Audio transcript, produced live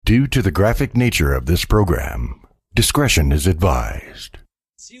Due to the graphic nature of this program, discretion is advised.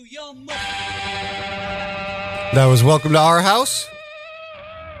 That was Welcome to Our House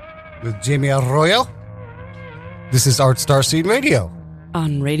with Jamie Arroyo. This is Art Star Scene Radio.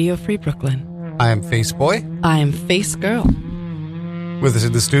 On Radio Free Brooklyn. I am Face Boy. I am Face Girl. With us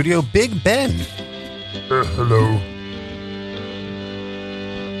in the studio, Big Ben. Hello.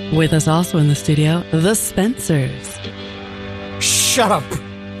 With us also in the studio, the Spencers. Shut up.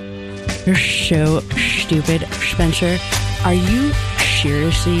 You're so stupid, Spencer. Are you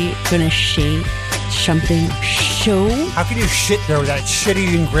seriously gonna say something so... How can you shit there with that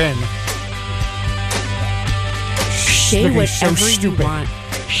shit-eating grin? Say Looking whatever so you stupid. want.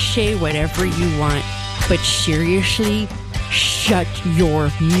 Say whatever you want. But seriously, shut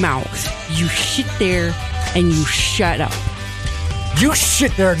your mouth. You sit there and you shut up. You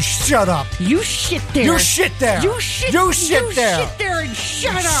sit there and shut up. You sit there. You sit there. You sit there. Sit there and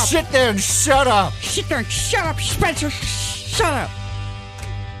shut up. Sit there and shut up. Sit there and shut up, Spencer. Shut up.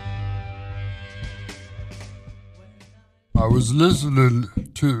 I was listening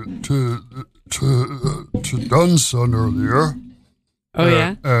to Dunson earlier. Oh,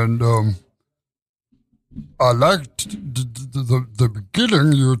 yeah? And I liked the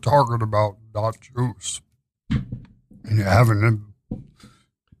beginning. You were talking about nachos. And you're having a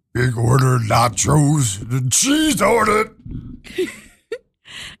big order of nachos, the cheese on it,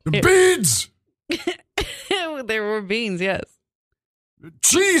 the beans, There were beans, yes. the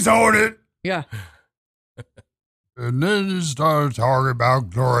cheese on it. Yeah. And then you started talking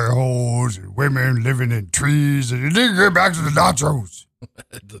about glory holes and women living in trees, and you didn't get back to the nachos.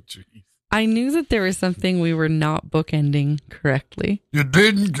 The trees. I knew that there was something we were not bookending correctly. You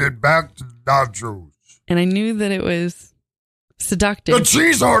didn't get back to the nachos. And I knew that it was seductive. The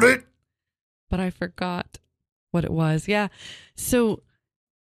cheese on it. But I forgot what it was. Yeah. So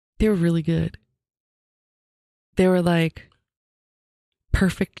they were really good. They were like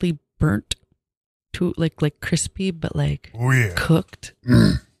perfectly burnt to like crispy, but like Oh, yeah. cooked.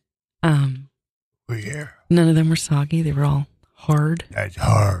 Mm. Oh yeah. None of them were soggy. They were all hard. That's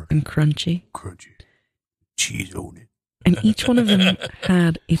hard. And crunchy. Crunchy. Cheese on it. And each one of them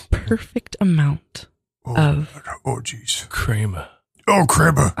had a perfect amount of... Oh, jeez. Crema. Oh,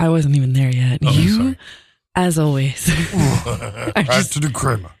 crema. I wasn't even there yet. Oh, you, sorry. as always. Back to the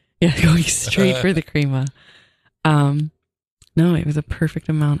crema. Yeah, going straight for the crema. No, it was a perfect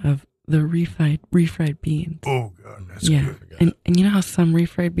amount of the refried beans. Oh, God, that's yeah. good. And you know how some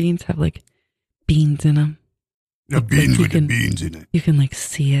refried beans have like beans in them? The beans you with can- the beans in it. You can like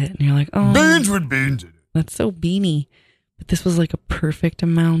see it and you're like, oh. Beans with beans in it. That's so beany. But this was like a perfect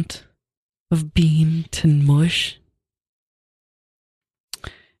amount of bean to mush.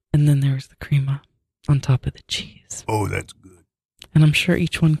 And then there was the crema on top of the cheese. Oh, that's good. And I'm sure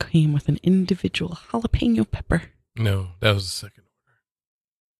each one came with an individual jalapeno pepper. No, that was the second order.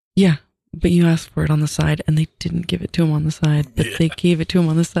 Yeah, but you asked for it on the side, and they didn't give it to him on the side, but Yeah. they gave it to him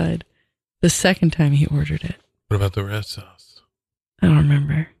on the side the second time he ordered it. What about the red sauce? I don't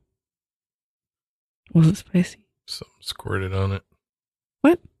remember. Was it spicy? Something squirted on it.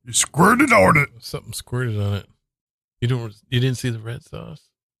 What? You squirted on it. Something squirted on it. You didn't see the red sauce?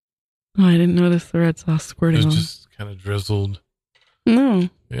 Oh, I didn't notice the red sauce It squirting was on. just kind of drizzled. No.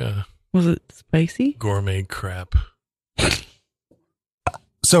 Yeah. Was it spicy? Gourmet crap.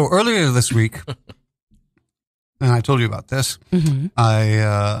 So earlier this week, and I told you about this, Mm-hmm.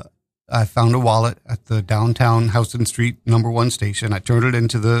 I found a wallet at the downtown Houston Street #1 station. I turned it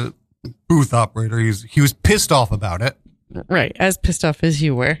into the booth operator. He was pissed off about it. Right, as pissed off as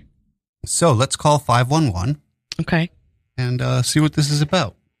you were. So let's call 511 Okay. and see what this is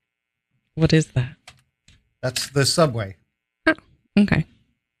about. What is that? That's the subway. Okay.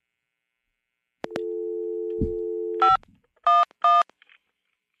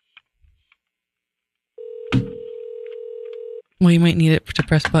 Well, you might need it to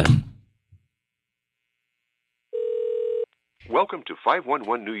press button. Welcome to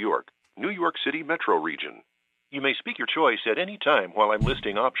 511 New York, New York City Metro Region. You may speak your choice at any time while I'm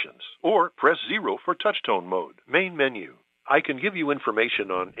listing options, or press 0 for touch-tone mode. Main menu. I can give you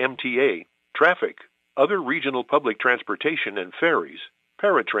information on MTA, traffic, other regional public transportation and ferries,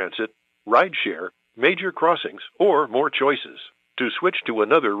 paratransit, rideshare, major crossings, or more choices. To switch to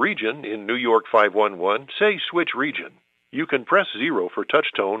another region in New York 511, say Switch Region. You can press 0 for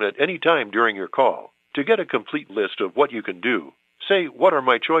touch-tone at any time during your call. To get a complete list of what you can do, say, "What are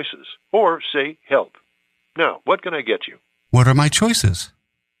my choices?" or say, "Help." Now, what can I get you? What are my choices?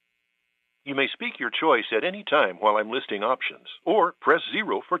 You may speak your choice at any time while I'm listing options, or press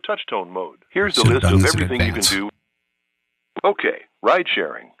 0 for touch-tone mode. Here's the Should've list done of this in everything you can advance. do. Okay, Ride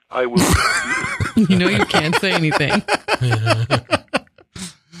sharing. I will. You know you can't say anything.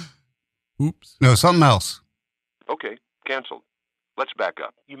 Oops. No, something else. Okay, canceled. Let's back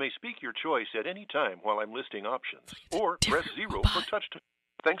up. You may speak your choice at any time while I'm listing options, or press 0 for touch tone.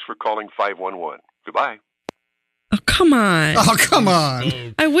 Thanks for calling 511. Goodbye. Oh, come on. Oh, come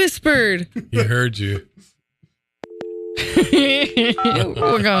on. I whispered. He heard you.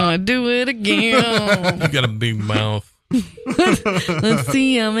 We're going to do it again. You got a big mouth. Let's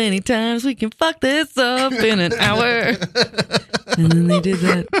see how many times we can fuck this up in an hour. And then they did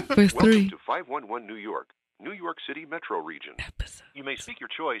that for Welcome 3 to 511 New York, New York City Metro region. episodes. You may speak your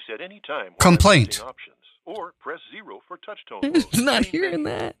choice at any time. Complaint. While options, or press 0 for touch tone. It's not hearing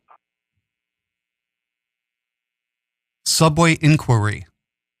that. Subway inquiry.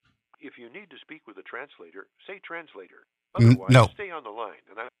 If you need to speak with a translator, say translator. N- Otherwise, no. stay on the line.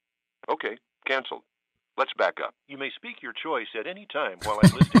 Okay, canceled. Let's back up. You may speak your choice at any time while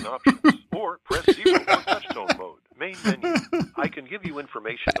I'm listing options, or press 0 for touch tone mode. Main menu. I can give you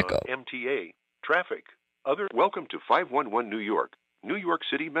information Back on up. MTA, traffic, other. Welcome to 511 New York, New York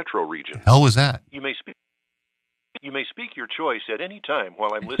City Metro region. Hell was that? You may speak your choice at any time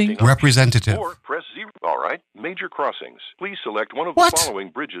while I'm I listing think- options, Representative. or press 0. All right. Major crossings. Please select one of What? the following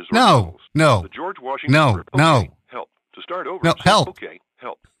bridges or No, tunnels. no, The George Washington. no, River. no. Okay, help. To start over. No, say, help. Okay,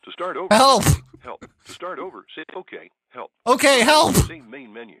 help. To start over. Help. Help. To start over. Say okay, help. Okay, help. Say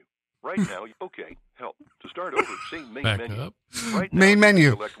main menu. Right now, okay, help. To start over, say main Back menu. up. Right now, Main menu.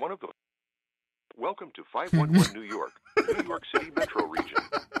 Select one of the. Welcome to 511 New York, New York City Metro region.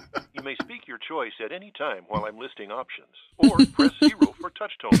 You may speak your choice at any time while I'm listing options, or press 0 for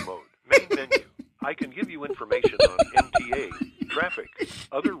touch tone mode. Main menu. I can give you information on MTA, traffic,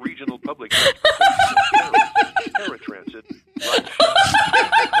 other regional public transportation, paratransit,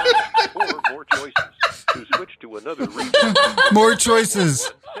 ride-sharing, or more choices. To switch to another region, More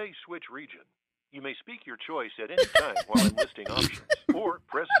choices. say switch region. You may speak your choice at any time while I'm listing options, or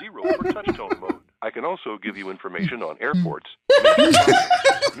press 0 for touch tone mode. I can also give you information on airports,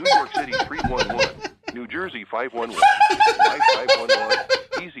 New York City 311, New Jersey 511, My 511,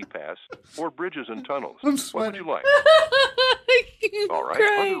 Easy Pass, or bridges and tunnels. I'm What would you like? All right,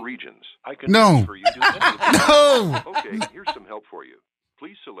 Crying. other regions. I can No. transfer you to any of the No. Okay, here's some help for you.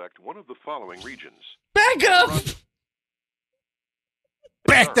 Please select one of the following regions. Back up.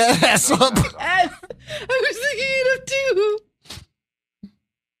 Back that ass up. F. I was thinking of 2.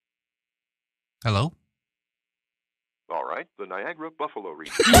 Hello? All right, the Niagara Buffalo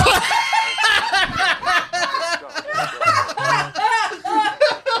region.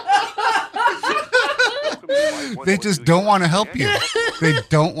 They just don't want to help you. They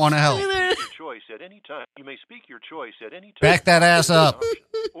don't want to help. Choice at any time. You may speak your choice at any time. Back that ass up.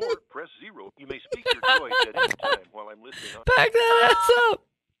 Or press 0. You may speak your choice at any time while I'm listing up. Back that ass up.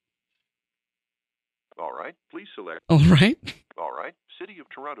 All right, please select. All right. All right, City of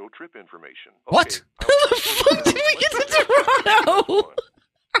Toronto trip information. What? How the fuck did we get to Toronto?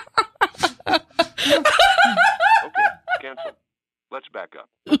 Okay, cancel. Let's back up.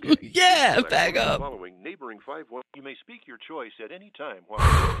 Okay. Yeah, Select back one of the up. Following neighboring 5-1. You may speak your choice at any time while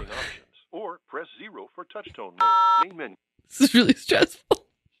I'm listing options, or press 0 for touch tone mode. Main menu. This is really stressful.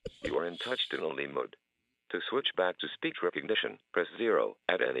 You are in touch tone only mode. To switch back to speech recognition, press 0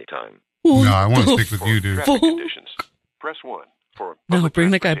 at any time. No, I want to speak with you, dude. Traffic conditions. Press 1 for No, public bring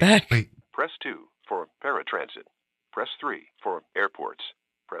that guy transportation. back. Wait. Press 2 for paratransit. Press 3 for airports.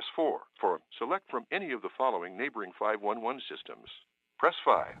 Press 4 for select from any of the following neighboring 511 systems. Press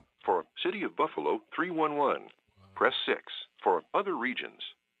 5 for City of Buffalo 311. Press 6 for other regions.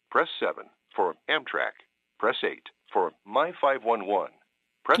 Press 7 for Amtrak. Press 8 for My 511.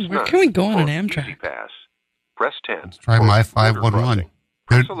 Press Where 9 can we go on for an Amtrak? Easy Pass. Press 10. Let's try for my River 511. Crossing.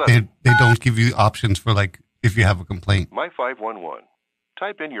 Press 11. They don't give you options for, like, if you have a complaint. My 511.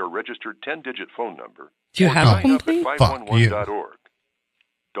 Type in your registered 10-digit phone number. Do you or have a sign up at complaint? 511.org.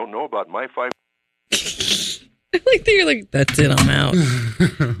 Don't know about My 5. I like that you're like, that's it, I'm out.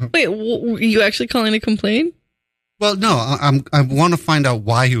 Wait, you actually calling a complaint? Well, no, I want to find out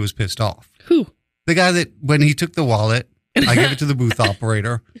why he was pissed off. Who? The guy that, when he took the wallet, I gave it to the booth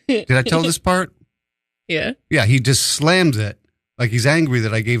operator. Did I tell this part? Yeah. Yeah, he just slams it. Like he's angry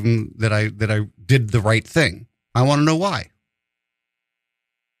that I gave him, that I did the right thing. I want to know why.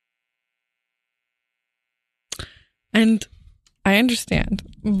 And I understand,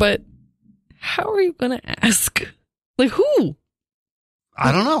 but how are you going to ask? Like, who?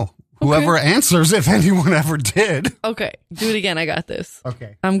 I don't know. Whoever answers, if anyone ever did. Okay, do it again. I got this.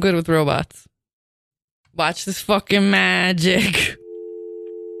 Okay. I'm good with robots. Watch this fucking magic.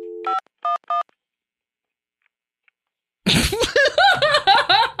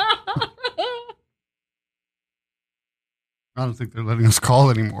 I don't think they're letting us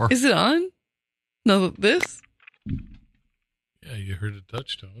call anymore. Is it on? No, this? Yeah, you heard a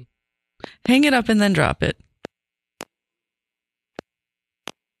touch tone. Hang it up and then drop it.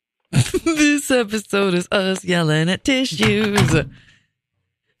 This episode is us yelling at tissues.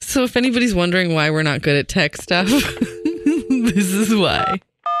 So if anybody's wondering why we're not good at tech stuff, this is why.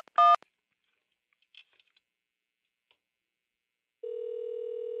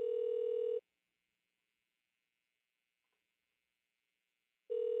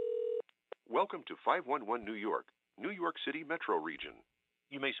 Welcome to 511 New York, New York City Metro Region.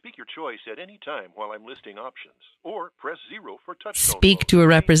 You may speak your choice at any time while I'm listing options, or press 0 for touch tone Speak mode. to a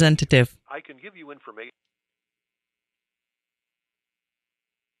representative. I can give you information.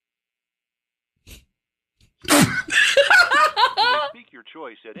 You may speak your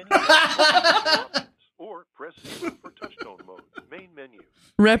choice at any time while I'm listing options, or press 0 for touch tone mode. Main menu.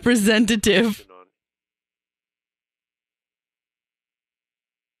 Representative. On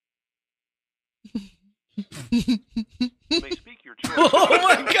You may speak your choice. Oh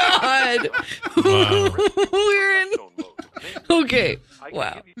my God. Wow. We're in. Okay. I can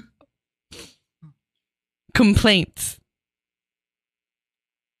Wow. give you- Complaints.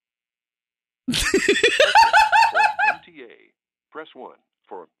 For MTA, press 1.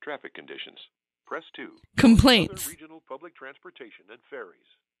 For traffic conditions, press 2. Complaints. Other regional public transportation and ferries,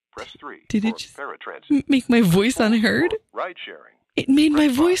 press 3. Did it For just paratransit, make my voice unheard? ride sharing. It made my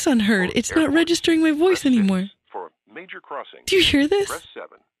Press voice 5. unheard. For It's not airports, registering my voice press 6. anymore. For major crossings, Do you hear this? press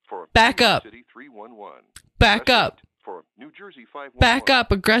 7. For Back New York up. City 311. Back Press up. 8. For New Jersey 511. Back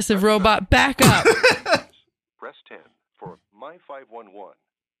up, aggressive Press 9. robot. Back up. Press 10 for My 511.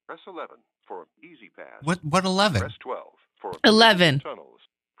 Press 11 for Easy Pass. What 11? Press 12 for 11. tunnels.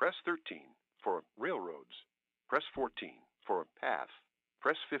 Press 13 for railroads. Press 14 for path.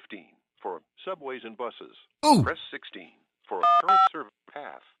 Press 15 for subways and buses. Ooh. Press 16 for current service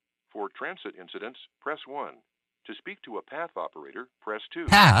path. For transit incidents, press 1. To speak to a path operator, press 2.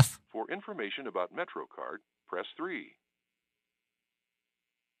 Path? For information about MetroCard, press 3.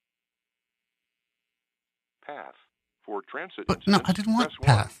 Path. For transit But no, incidents, I didn't want press 1.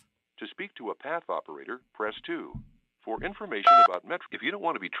 path. To speak to a path operator, press 2. For information about Metro, if you don't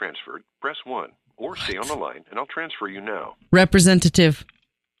want to be transferred, press 1. Or stay on the line, and I'll transfer you now. Representative.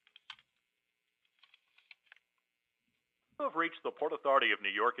 You have reached the Port Authority of New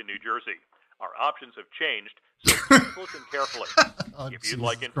York and New Jersey. Our options have changed, so please listen carefully. Oh, If you'd Jesus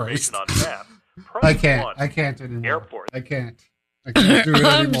like information on Christ. PATH, press I can't. 1. I can't anymore. Airport. I can't do it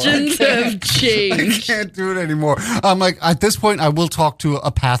anymore. Options I have can't. changed. I can't do it anymore. I'm like, at this point, I will talk to a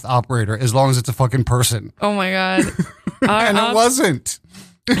path operator as long as it's a fucking person. Oh my God. And it wasn't.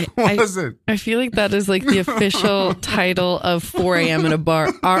 It wasn't. I feel like that is like the official title of 4 a.m. in a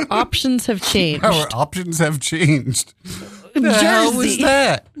bar. Our options have changed. Our options have changed. The hell was Jersey.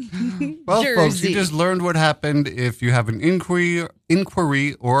 that? Well, folks, Jersey. you just learned what happened if you have an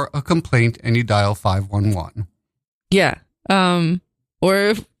inquiry or a complaint and you dial 511. Yeah. Or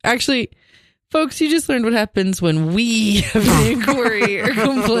if, actually, folks, you just learned what happens when we have an inquiry or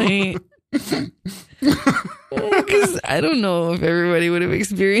complaint. Because I don't know if everybody would have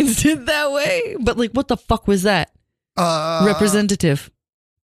experienced it that way. But like, what the fuck was that? Representative.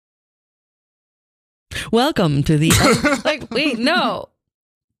 Welcome to the like. Wait, no.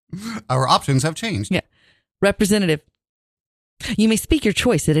 Our options have changed. Yeah. Representative. You may speak your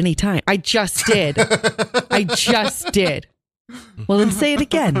choice at any time. I just did. I just did. Well, then say it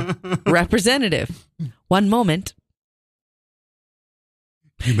again. Representative. One moment.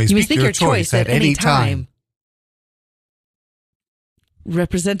 You may You may speak your choice at any time.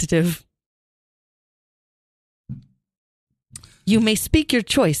 Representative. You may speak your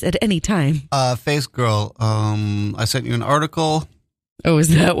choice at any time. Face Girl, I sent you an article Oh,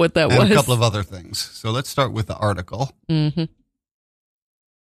 is that what that and was? a couple of other things. So let's start with the article. Mm-hmm.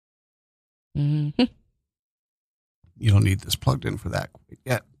 Mm-hmm. You don't need this plugged in for that quite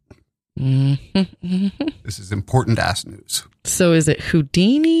yet. Mm-hmm. Mm-hmm. This is important ass news. So is it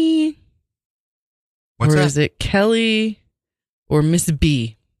Houdini? What's or that? is it Kelly or Miss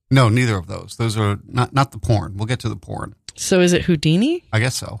B? No, neither of those. Those are not the porn. We'll get to the porn. So is it Houdini? I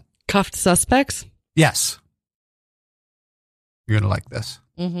guess so. Cuffed suspects? Yes. You're going to like this.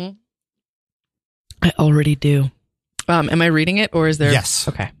 Mm-hmm. I already do. Am I reading it or is there? Yes.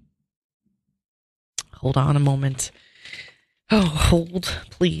 Okay. Hold on a moment. Oh, hold,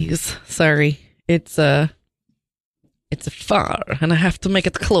 please. Sorry. It's far and I have to make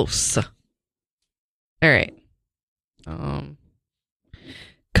it close. All right.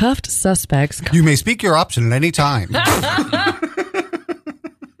 Cuffed suspects. You may speak your option at any time.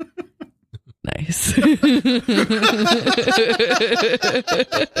 Nice. nice.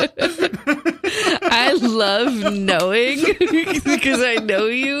 I love knowing, because I know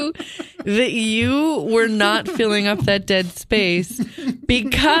you, that you were not filling up that dead space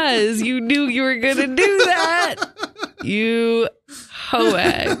because you knew you were going to do that. You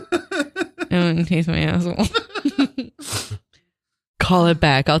hoe-ag. I want to taste my asshole. Call it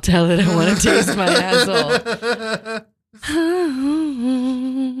back. I'll tell it I want to taste my asshole.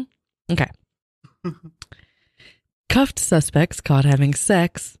 Okay. Cuffed suspects caught having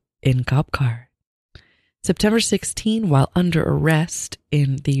sex in cop car. September 16, while under arrest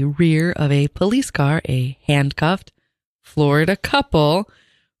in the rear of a police car, a handcuffed Florida couple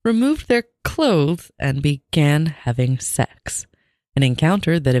removed their clothes and began having sex. An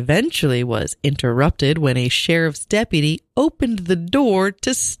encounter that eventually was interrupted when a sheriff's deputy opened the door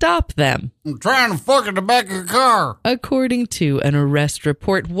to stop them. I'm trying to fuck in the back of the car. According to an arrest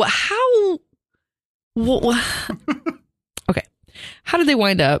report. How? Okay. How did they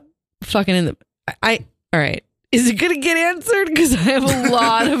wind up fucking in the... All right. Is it going to get answered? Because I have a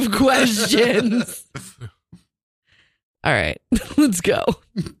lot of questions. All right. Let's go.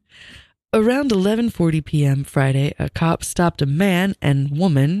 Around 11:40 p.m. Friday, a cop stopped a man and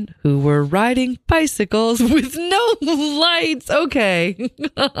woman who were riding bicycles with no lights. Okay.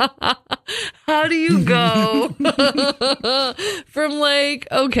 How do you go from like,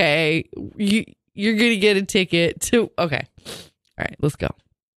 okay, you're going to get a ticket to, okay. All right, let's go.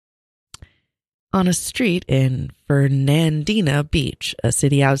 On a street in Fernandina Beach, a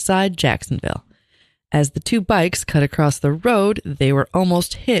city outside Jacksonville. As the two bikes cut across the road, they were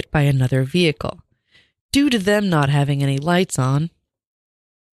almost hit by another vehicle. Due to them not having any lights on.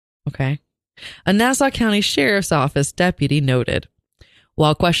 Okay. A Nassau County Sheriff's Office deputy noted.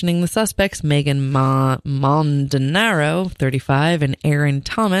 While questioning the suspects, Megan Mondanaro, 35, and Aaron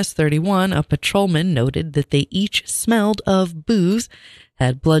Thomas, 31, a patrolman noted that they each smelled of booze,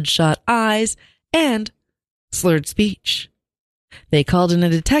 had bloodshot eyes, and slurred speech. They called in a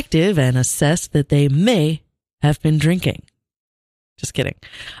detective and assessed that they may have been drinking. Just kidding.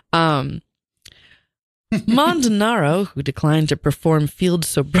 Mondanaro, who declined to perform field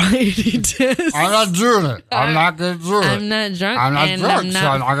sobriety tests. I'm not doing it. I'm not going to do it. I'm not drunk. I'm not and drunk, I'm so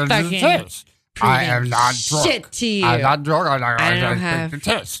not I'm not going to do the test. I am not drunk. Shit to you. I'm not drunk. I'm not I going don't to have take the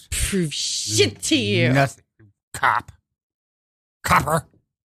test. prove shit to you. Nothing. Copper.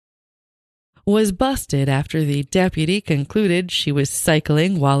 Was busted after the deputy concluded she was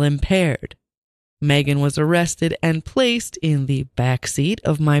cycling while impaired. Megan was arrested and placed in the back seat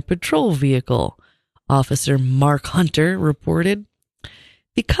of my patrol vehicle, Officer Mark Hunter reported.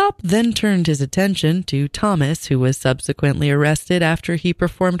 The cop then turned his attention to Thomas, who was subsequently arrested after he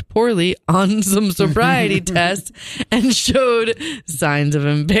performed poorly on some sobriety tests and showed signs of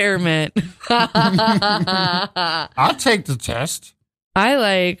impairment. I'll take the test. I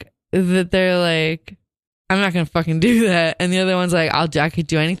like that they're like, I'm not going to fucking do that. And the other one's like, I could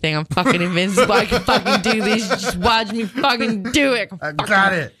do anything. I'm fucking invincible. I can fucking do this. Just watch me fucking do it. I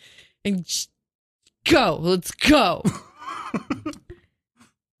got it. And just go. Let's go.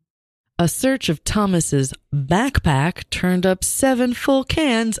 A search of Thomas's backpack turned up 7 full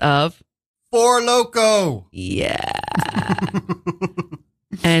cans of Four Loko. Yeah.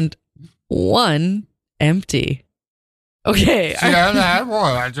 And 1 empty. Okay. See, I had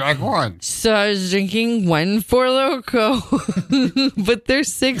one. I drank one. So I was drinking 1 Four Loko. But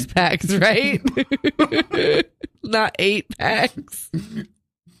there's 6 packs, right? Not 8 packs.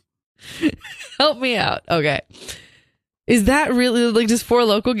 Help me out. Okay. Is that really, like, does Four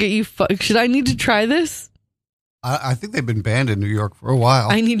Loko get you should I need to try this? I think they've been banned in New York for a while.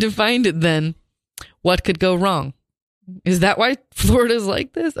 I need to find it then. What could go wrong? Is that why Florida's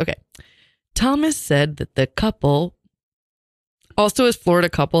like this? Okay. Thomas said that the couple, also is Florida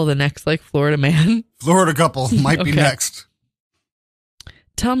couple the next, like, Florida man? Florida couple might be Okay. next.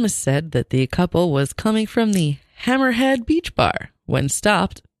 Thomas said that the couple was coming from the Hammerhead Beach Bar when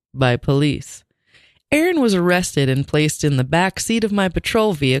stopped by police. Aaron was arrested and placed in the back seat of my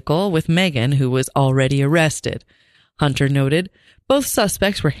patrol vehicle with Megan, who was already arrested. Hunter noted both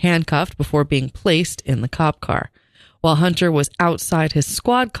suspects were handcuffed before being placed in the cop car. While Hunter was outside his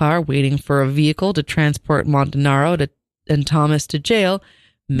squad car waiting for a vehicle to transport Montanaro and Thomas to jail,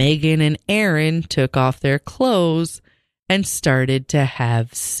 Megan and Aaron took off their clothes and started to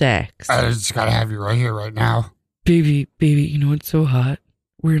have sex. I just got to have you right here, right now. Baby, you know it's so hot.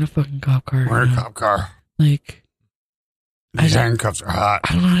 We're in a fucking cop car. We're in right a now. cop car. Like, These handcuffs are hot.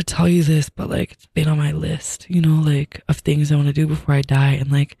 I don't know how to tell you this, but like, it's been on my list, you know, like, of things I want to do before I die.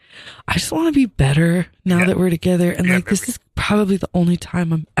 And like, I just want to be better now Yeah. that we're together. And Yeah, like, this baby. is probably the only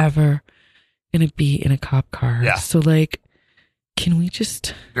time I'm ever going to be in a cop car. Yeah. So, like, can we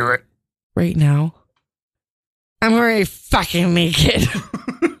just, Do it. right now? I'm already fucking naked.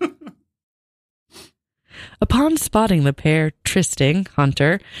 Upon spotting the pair, Tristan,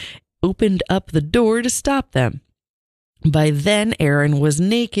 Hunter, opened up the door to stop them. By then, Erin was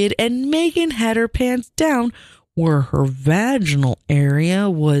naked and Megan had her pants down where her vaginal area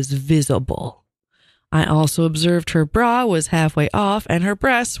was visible. I also observed her bra was halfway off and her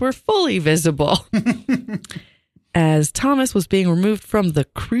breasts were fully visible. As Thomas was being removed from the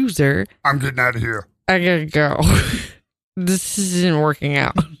cruiser, I'm getting out of here. I gotta go. This isn't working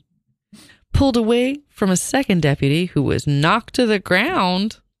out. Pulled away from a second deputy who was knocked to the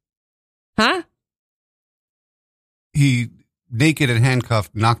ground. Huh? He, naked and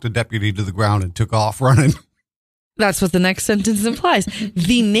handcuffed, knocked a deputy to the ground and took off running. That's what the next sentence implies.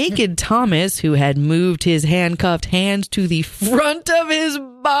 The naked Thomas, who had moved his handcuffed hands to the front of his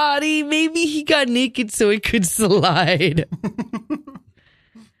body, maybe he got naked so he could slide,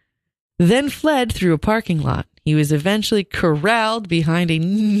 then fled through a parking lot. He was eventually corralled behind a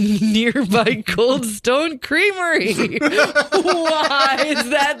nearby Cold Stone Creamery. Why is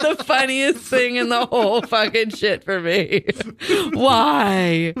that the funniest thing in the whole fucking shit for me?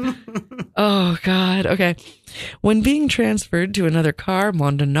 Why? Oh, God. Okay. When being transferred to another car,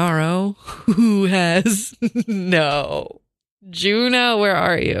 Montanaro, who has... No. Juno, where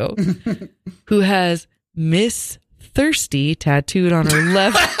are you? Who has Miss Thirsty tattooed on her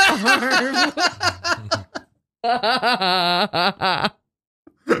left arm.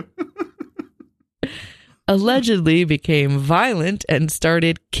 Allegedly became violent and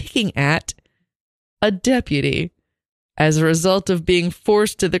started kicking at a deputy. As a result of being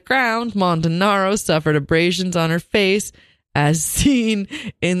forced to the ground, Montanaro suffered abrasions on her face, as seen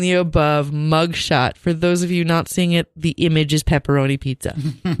in the above mugshot. For those of you not seeing it, the image is pepperoni pizza.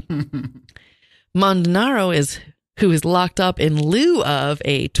 Montanaro who is locked up in lieu of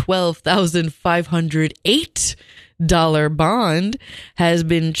a $12,508 bond, has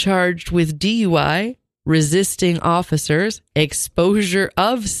been charged with DUI, resisting officers, exposure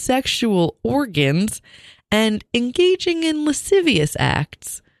of sexual organs, and engaging in lascivious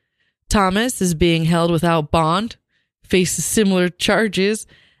acts. Thomas is being held without bond, faces similar charges,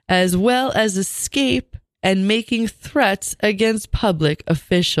 as well as escape and making threats against public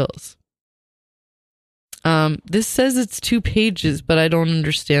officials. This says it's 2 pages, but I don't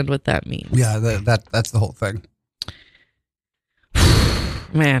understand what that means. Yeah, that's the whole thing.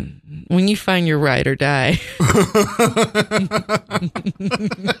 Man, when you find your ride or die.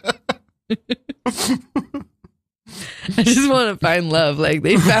 I just want to find love like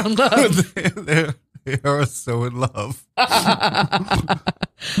they found love. They are so in love.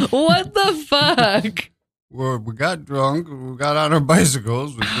 What the fuck? We got drunk. We got on our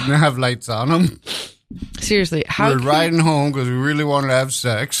bicycles. We didn't have lights on them. Seriously, how We're riding home because we really wanted to have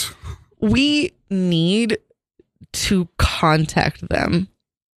sex. We need to contact them.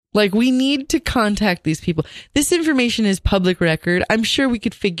 Like, we need to contact these people. This information is public record. I'm sure we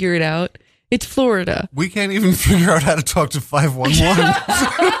could figure it out. It's Florida. We can't even figure out how to talk to 511.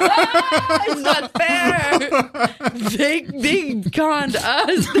 It's not fair. They conned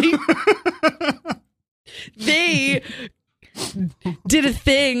us. They did a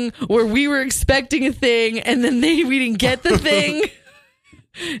thing where we were expecting a thing, and then we didn't get the thing.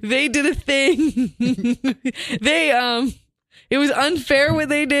 They did a thing. It was unfair what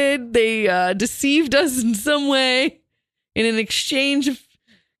they did. They deceived us in some way in an exchange of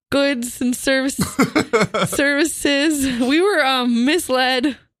goods and services. We were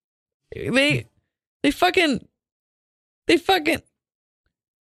misled. They fucking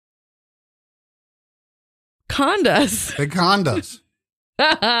conned us. They conned us.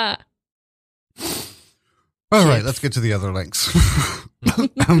 All right, let's get to the other links.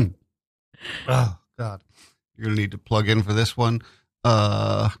 Oh, God. You're going to need to plug in for this one.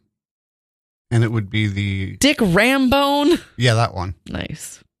 And it would be the... Dick Rambone. Yeah, that one.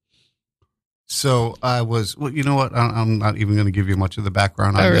 Nice. So well, you know what? I'm not even going to give you much of the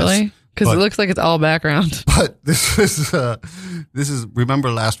background on this. Oh, really? Because it looks like it's all background. But this is, remember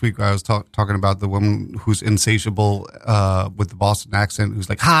last week I was talking about the woman who's insatiable with the Boston accent, who's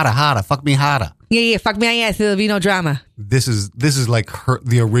like, harder, fuck me harder. Yeah, fuck me ass, there'll be no drama. This is like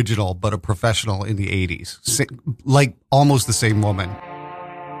the original, but a professional in the 80s. Like almost the same woman.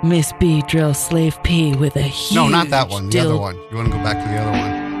 Miss B drills Slave P with a huge... No, not that one. The other one. You want to go back to the other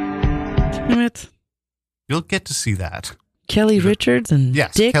one? Damn it. You'll get to see that. Kelly Richards and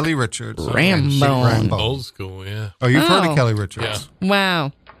Yes, Dick Kelly Richards. Rambone. Old school, yeah. Oh, you've heard Oh. of Kelly Richards? Yeah.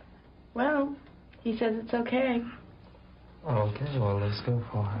 Wow. Well, he says it's okay. Okay, well, let's go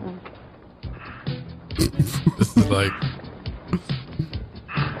for it. This is like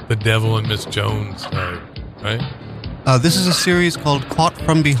the Devil and Miss Jones type, right? This is a series called Caught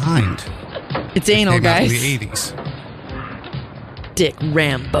from Behind. It's anal, Came out in guys. the 80s. Dick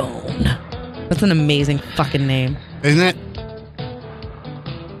Rambone. That's an amazing fucking name. Isn't it?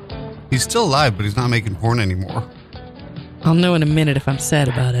 He's still alive, but he's not making porn anymore. I'll know in a minute if I'm sad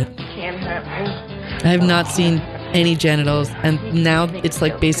about it. Can't hurt me. I have not seen any genitals, and now it's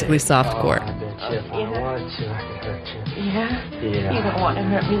like basically softcore. Yeah? You don't want to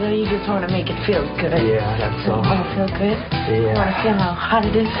hurt me, though. You just want to make it feel good. Yeah, that's all. You want to feel good? Yeah. You want to feel how hot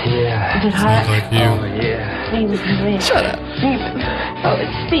it is? Yeah. Is it hot? Sounds like you. Oh, yeah. Steaming. Shut up. Steaming. Oh,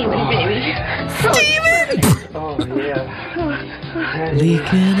 it's steaming, baby. Oh, yeah.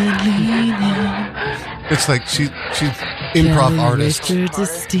 Leaking and leaning. It's like she's improv artist. Richards is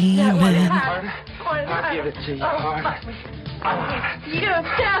steaming. I'll give it to you hard. Yeah,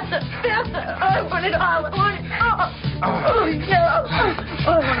 faster. Oh, I want it all. Oh, yeah.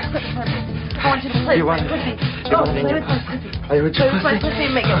 Oh, I want you to play with my pussy. Oh, play with my pussy. Play with your Play with my pussy? pussy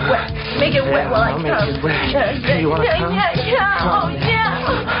and make it wet. Make it wet while I I'll come. make it wet. Yeah. You wanna come? Yeah. Oh, yeah.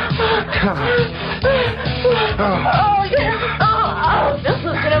 Come on. Oh, yeah. Oh, this is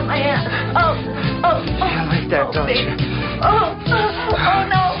good on my ass. Oh. You like that, don't you? Oh,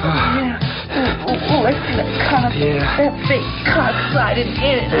 no. Ooh, I see that cock. Yeah. That big cock sliding in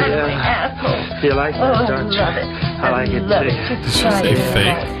and out of my Yeah. asshole. You like Oh, that, I don't you? love it. I like it love too. it. Just Did she slide say it in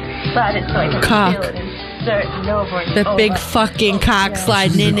fake? and slide it so I can Cock. feel it and stir it and over and That over. big fucking cock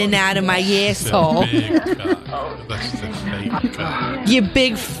sliding in and out of my asshole. Big cock. That's just a fake cock. You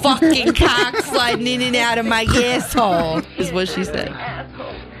big fucking cock sliding in and out of my asshole, is what she said.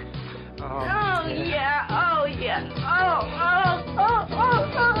 Asshole. Oh, Oh, yeah. Oh, yeah.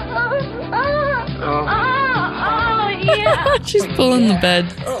 Oh, yeah. She's pulling the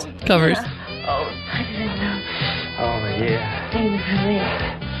bed covers. Oh, yeah.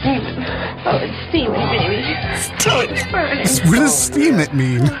 Steaming. Oh, it's steaming, baby. Oh, it's burning. What does steam it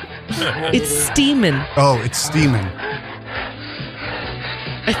mean? It's steaming. Oh, it's steaming.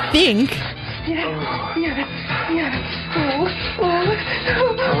 I think. Yeah.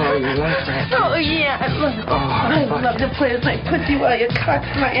 Oh, you like that? Oh, yeah. I love to play with my pussy while you cock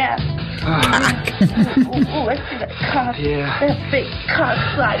my ass. Ooh, I see that cock. Yeah. That big cock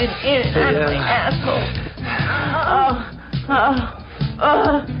sliding in and out of my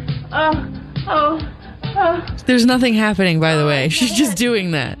asshole. There's nothing happening, by the way. She's just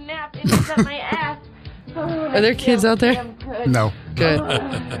doing that. Snap into my ass. Are there kids out there? No. Good.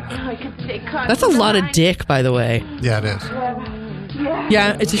 I can stay cocked That's a lot of behind. dick, by the way. Yeah, it is.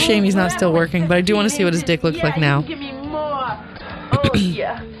 Yeah, it's a shame he's not still working, but I do want to see what his dick looks like now. Give me more. Oh,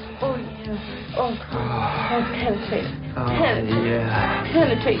 yeah. Oh, penetrate. Yeah.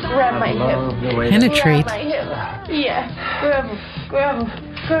 Penetrate. Grab my Love hip. the way Penetrate. Grab my hip. Yeah. Grab him.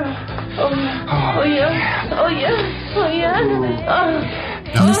 Oh, yeah.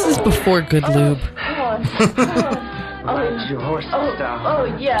 And this is before Good Lube. Your horse style. Oh,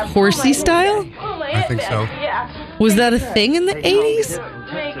 yeah. Horsey style? I think so. Yeah. Was that a thing in the 80s?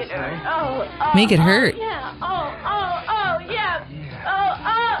 Make it hurt. Make it hurt. Yeah. Oh, yeah.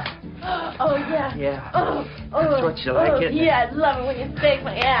 Oh, yeah. Yeah. Oh, That's what you like, isn't it? yeah, I love it when you spank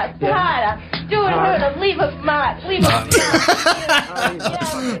my ass. Harder. Do it harder. Leave a mark. Leave a mark.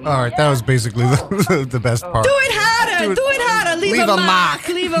 All right, that was basically the best part. Do it harder. Do it harder. Leave a mark.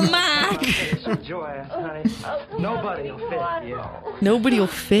 Leave a mark. Enjoy it, honey. Nobody will fit you. Nobody will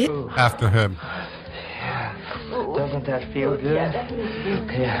fit. After him. Doesn't that feel good? Yeah, that feels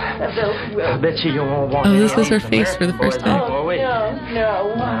good. Yeah. That feels real. I bet you won't want Oh, any this is her of these face for the first American time. boys anymore, will you? No.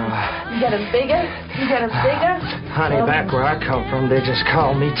 You got him bigger? You got him bigger? Honey, back where I come from, they just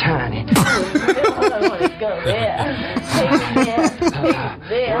call me Tiny. I don't want to go there.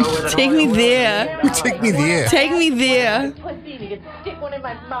 Take me there. Take me there. Take me there. Take me there. Pussy, you can stick one in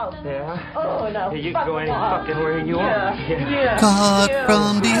my mouth. Yeah? Oh, no. You can go any fucking where you want. Yeah. Caught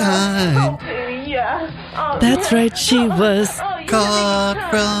from behind. Yeah. Oh, That's right, she was. Caught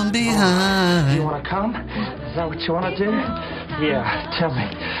from You behind. want to come? Is that what you want to do? Yeah, tell me.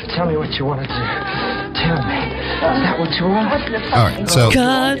 Tell me what you want to do. Tell me. Is that what you want? All right, so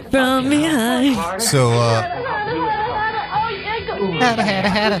Caught from behind. All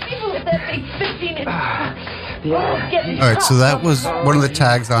right, so that was one of the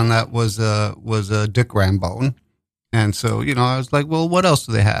tags on that was Dick Rambone, and so I was like, well, what else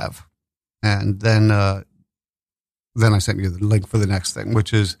do they have? And then I sent you the link for the next thing,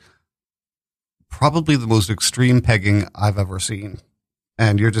 which is probably the most extreme pegging I've ever seen,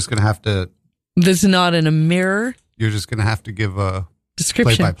 and you're just gonna have to. That's not in a mirror. You're just gonna have to give a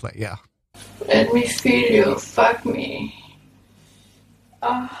Description. play-by-play. Yeah. Let me feel you. Fuck me.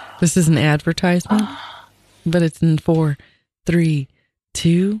 This is an advertisement, but it's in 4, 3,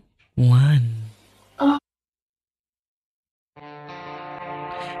 2, 1.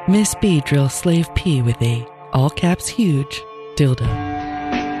 Miss B drills Slave P with a all caps huge dildo.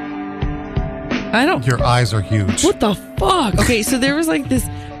 I don't. Your eyes are huge. What the fuck? Okay, so there was like this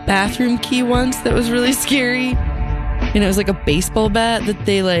bathroom key once that was really scary. And it was like a baseball bat that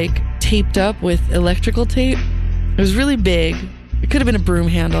they like taped up with electrical tape. It was really big. It could have been a broom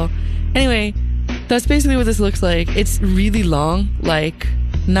handle. Anyway, that's basically what this looks like. It's really long, like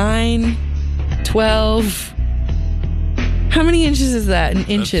 9, 12. How many inches is that in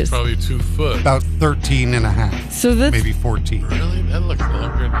inches? That's probably 2 foot. About 13 and a half. So that's maybe 14. Really? That looks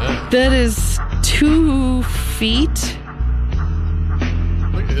longer than that. That is 2 feet.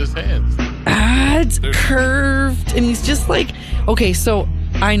 Look at his hands. It's curved. And he's just like, okay, so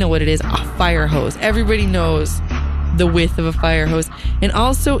I know what it is. A fire hose. Everybody knows the width of a fire hose. And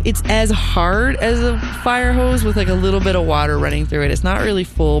also, it's as hard as a fire hose with like a little bit of water running through it. It's not really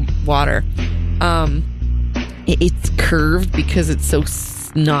full water. It's curved because it's so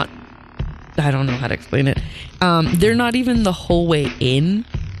not, I don't know how to explain it. They're not even the whole way in.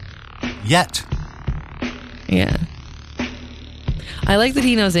 Yet. Yeah. I like that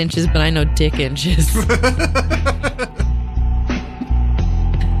he knows inches, but I know dick inches.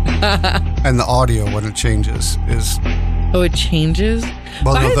 And the audio when it changes is... Oh, it changes?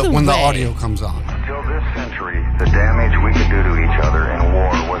 Well, By no, the when the way- audio comes on. Until this century, the damage we could do to each other in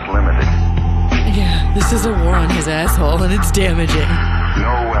war was limited. Yeah, this is a war on his asshole, and it's damaging.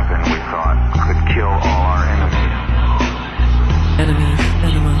 No weapon, we thought, could kill all our enemies.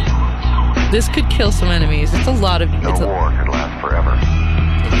 Enema. This could kill some enemies. It's a lot of... No war could last forever.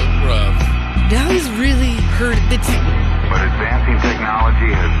 Now he's really hurt. But advancing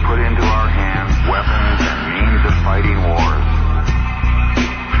technology has put into our hands weapons and means of fighting wars,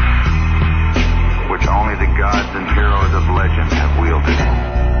 which only the gods and heroes of legend have wielded.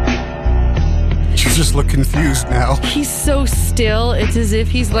 You just look confused now. He's so still. It's as if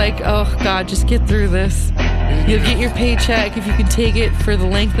he's like, oh, God, just get through this. You'll get your paycheck if you can take it for the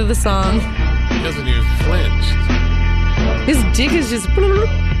length of the song. He hasn't even flinched. His dick is just...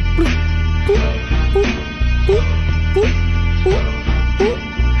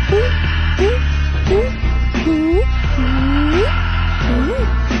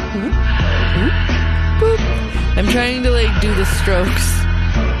 I'm trying to like do the strokes.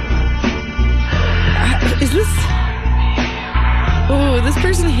 Is this... Oh, this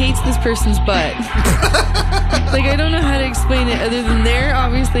person hates this person's butt. Like, I don't know how to explain it other than they're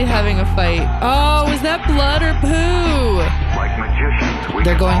obviously having a fight. Oh, was that blood or poo? Like magicians,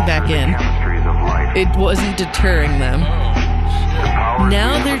 They're going back in. It wasn't deterring them.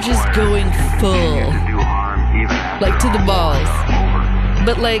 Now they're just going full. Like to the balls.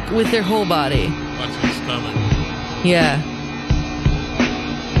 But like with their whole body. Watch his stomach. Yeah.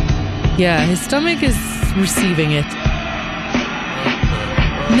 Yeah, his stomach is receiving it.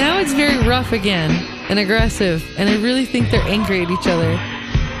 Now it's very rough again and aggressive, and I really think they're angry at each other.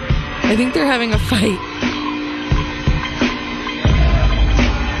 I think they're having a fight.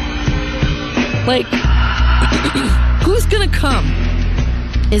 Like, who's gonna come?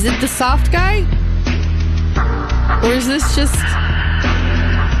 Is it the soft guy? Or is this just...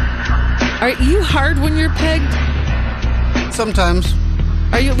 Are you hard when you're pegged? Sometimes.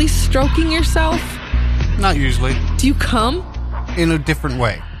 Are you at least stroking yourself? Not usually. Do you come? In a different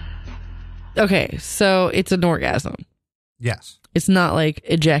way. Okay, so it's an orgasm. Yes. It's not like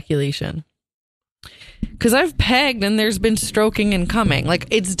ejaculation. Because I've pegged and there's been stroking and coming. Like,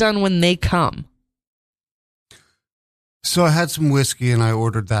 it's done when they come. So I had some whiskey and I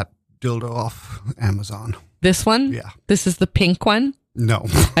ordered that dildo off Amazon. This one? Yeah. This is the pink one? No.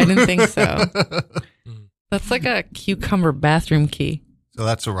 I didn't think so. That's like a cucumber bathroom key. So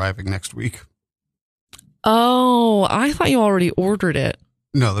that's arriving next week. Oh, I thought you already ordered it.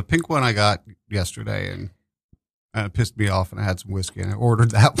 No, the pink one I got yesterday and it pissed me off, and I had some whiskey and I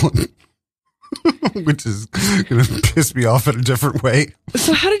ordered that one. Which is going to piss me off in a different way.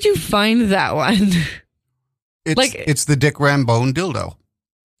 So how did you find that one? It's the Dick Rambone dildo.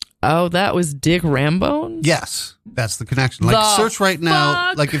 Oh, that was Dick Rambone? Yes, that's the connection. Like, search right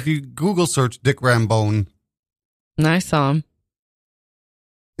now. Like, if you Google search Dick Rambone. I saw him.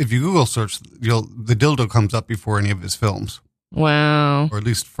 If you Google search, the dildo comes up before any of his films. Wow. Or at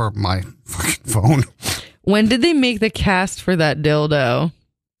least for my fucking phone. When did they make the cast for that dildo?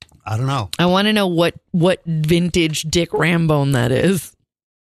 I don't know. I want to know what vintage Dick Rambone that is.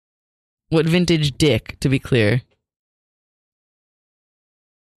 What vintage dick, to be clear.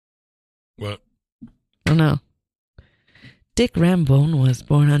 What? Oh no. Dick Rambone was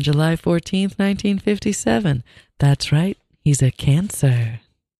born on July 14th, 1957. That's right. He's a Cancer.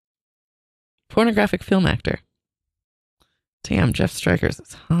 Pornographic film actor. Damn, Jeff Strikers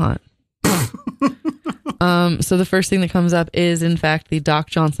is hot. So the first thing that comes up is, in fact, the Doc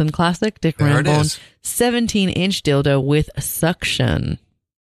Johnson classic, Dick Rambone 17-inch dildo with suction.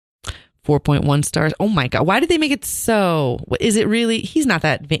 4.1 stars. Oh my God. Why did they make it so? Is it really? He's not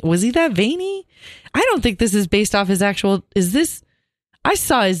that. Was he that veiny? I don't think this is based off his actual. Is this? I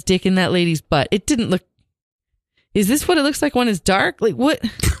saw his dick in that lady's butt. It didn't look. Is this what it looks like when it's dark? Like what?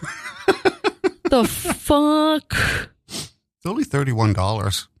 The fuck? It's only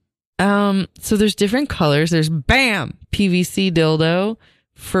 $31. So there's different colors. There's BAM PVC dildo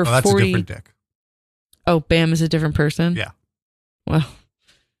for that's 40. a different dick. Oh, BAM is a different person? Yeah. Well,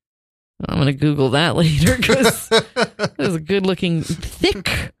 I'm going to Google that later because it was a good looking,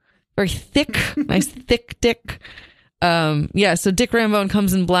 very thick, nice thick dick. Yeah, so Dick Rambone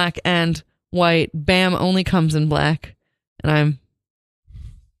comes in black and white. BAM only comes in black. And I'm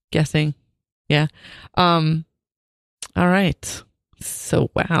guessing. Yeah. All right.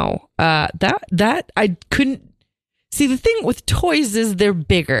 So, wow. That I couldn't see. The thing with toys is they're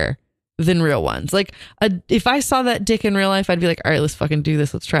bigger than real ones. Like, if I saw that dick in real life, I'd be like, all right, let's fucking do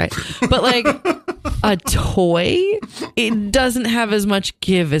this. Let's try it. But like a toy, it doesn't have as much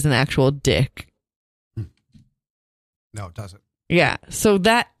give as an actual dick. No, it doesn't. Yeah. So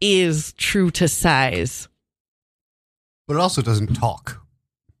that is true to size. But it also doesn't talk.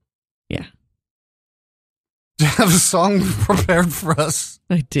 Yeah. Do you have a song prepared for us?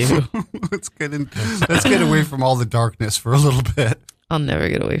 I do. Let's get away from all the darkness for a little bit. I'll never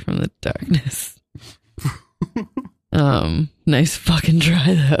get away from the darkness. Nice fucking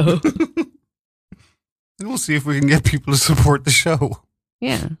try though. And we'll see if we can get people to support the show.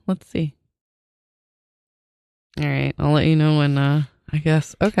 Yeah, let's see. All right, I'll let you know when, I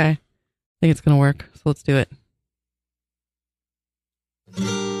guess. Okay. I think it's going to work, so let's do it.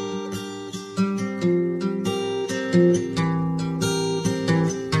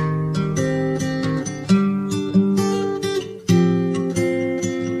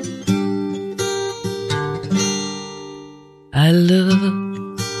 I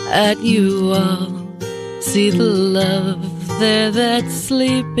look at you all, see the love there that's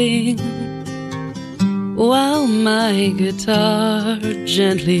sleeping, while my guitar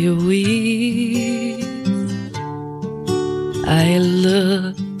gently weeps. I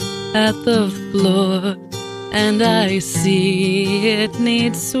look at the floor and I see it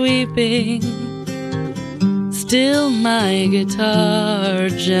needs sweeping. Still my guitar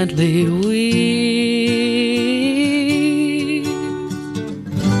gently weeps.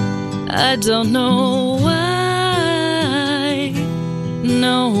 I don't know why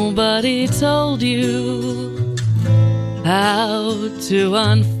nobody told you how to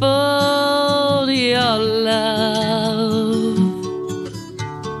unfold your love.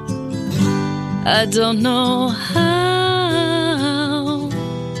 I don't know how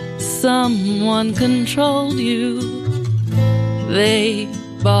someone controlled you. They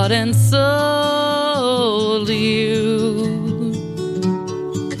bought and sold you.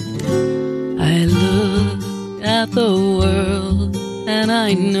 I look at the world and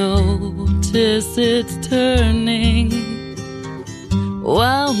I notice it's turning,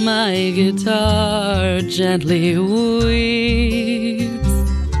 while my guitar gently weeps.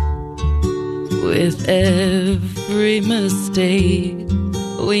 With every mistake,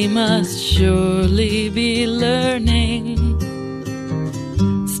 we must surely be learning.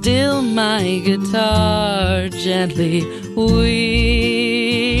 Still my guitar gently weeps.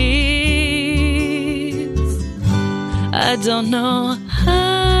 I don't know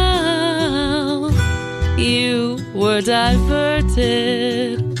how you were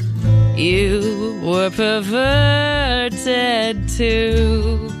diverted, you were perverted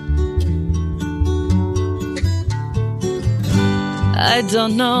too. I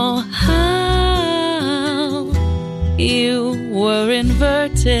don't know how you were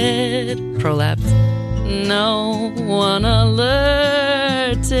inverted, prolapse. No one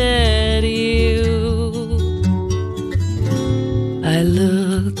alerted you. I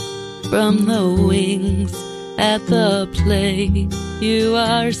look from the wings at the play you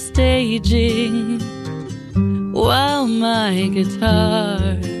are staging, while my guitar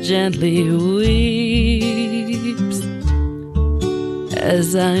gently weeps.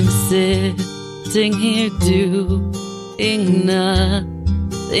 As I'm sitting here doing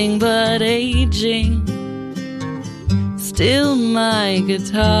nothing but aging, still my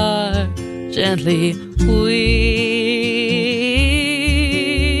guitar gently weeps.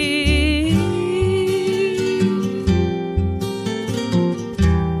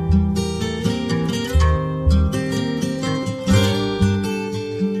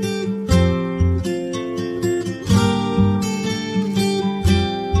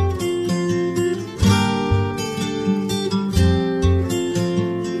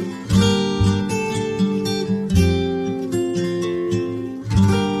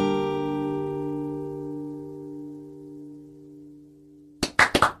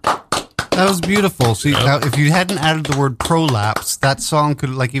 That was beautiful. See, now, if you hadn't added the word prolapse, that song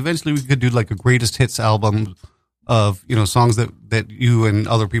could, like, eventually we could do like a greatest hits album of, you know, songs that you and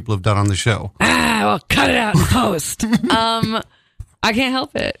other people have done on the show. Well, cut it out in post. I can't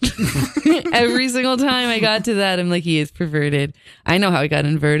help it. Every single time I got to that, I'm like, he is perverted. I know how he got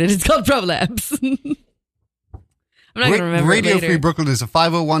inverted. It's called prolapse. I'm not going to remember Radio it later. Free Brooklyn is a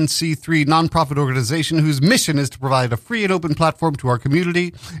 501c3 nonprofit organization whose mission is to provide a free and open platform to our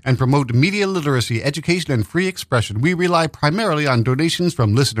community and promote media literacy, education, and free expression. We rely primarily on donations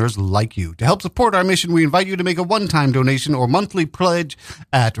from listeners like you. To help support our mission, we invite you to make a one-time donation or monthly pledge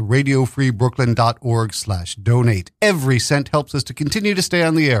at radiofreebrooklyn.org/donate. Every cent helps us to continue to stay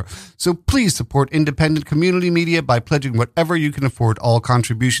on the air. So please support independent community media by pledging whatever you can afford. All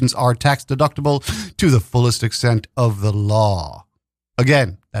contributions are tax deductible to the fullest extent of the law.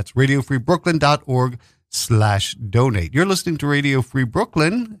 Again, that's radiofreebrooklyn.org/donate. You're listening to Radio Free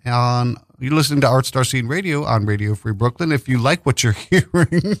Brooklyn you're listening to Art Star Scene Radio on Radio Free Brooklyn. If you like what you're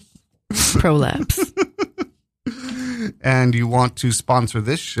hearing, prolapse, and you want to sponsor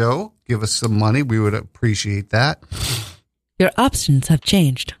this show, give us some money. We would appreciate that. Your options have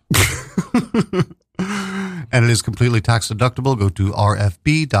changed. And it is completely tax deductible. Go to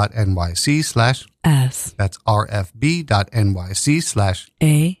rfb.nyc/S. That's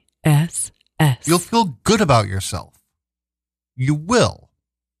rfb.nyc/ASS. You'll feel good about yourself. You will.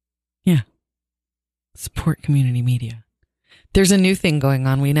 Yeah. Support community media. There's a new thing going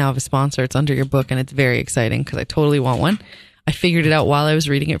on. We now have a sponsor. It's under your book, and it's very exciting because I totally want one. I figured it out while I was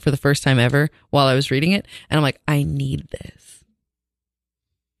reading it for the first time ever, while I was reading it, and I'm like, I need this.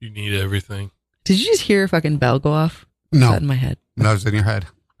 You need everything. Did you just hear a fucking bell go off? No. Was that in my head? No, it was in your head.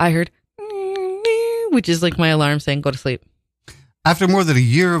 I heard, which is like my alarm saying, go to sleep. After more than a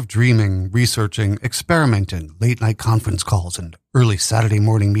year of dreaming, researching, experimenting, late-night conference calls, and early Saturday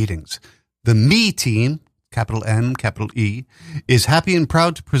morning meetings, the Me Team, capital M, capital E, is happy and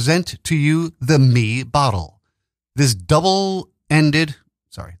proud to present to you the Me Bottle. This double-insulated...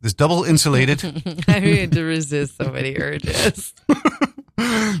 I had to resist so many urges.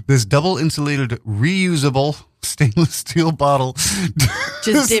 This double-insulated, reusable stainless steel bottle...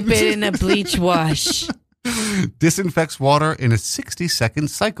 Just dip it in a bleach wash. Disinfects water in a 60-second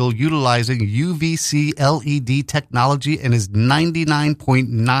cycle utilizing UVC LED technology and is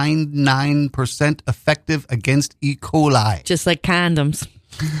 99.99% effective against E. coli. Just like condoms.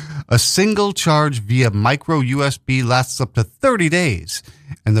 A single charge via micro USB lasts up to 30 days,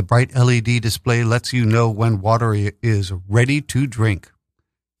 and the bright LED display lets you know when water is ready to drink.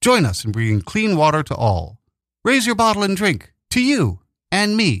 Join us in bringing clean water to all. Raise your bottle and drink to you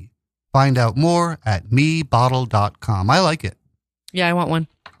and me. Find out more at mebottle.com. I like it. Yeah, I want one.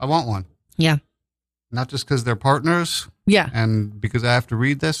 I want one. Yeah. Not just because they're partners. Yeah. And because I have to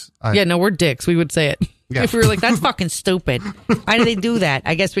read this. Yeah, no, we're dicks. We would say it. Yeah. If we were like, that's fucking stupid. Why do they do that?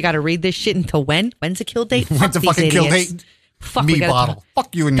 I guess we got to read this shit until when? When's the kill date? When's the fucking kill date? Fuck, Me bottle.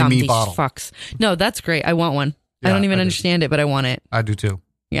 Fuck you and your me bottle. Fucks. No, that's great. I want one. Yeah, I don't even I do. understand it, but I want it. I do too.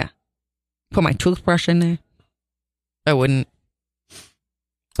 Yeah. Put my toothbrush in there. I wouldn't.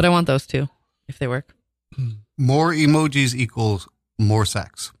 But I want those too, if they work. More emojis equals more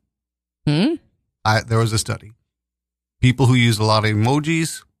sex. There was a study. People who use a lot of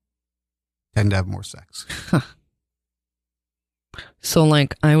emojis tend to have more sex. So,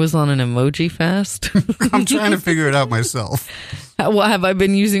 like, I was on an emoji fast. I'm trying to figure it out myself. Well, have I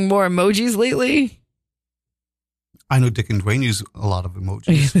been using more emojis lately? I know Dick and Dwayne use a lot of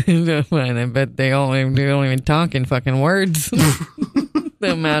emojis. I bet they don't even talk in fucking words.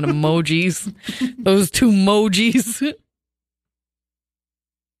 The amount of emojis. Those two emojis.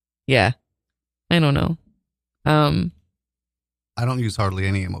 Yeah. I don't know. I don't use hardly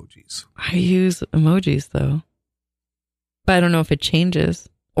any emojis. I use emojis though. But I don't know if it changes.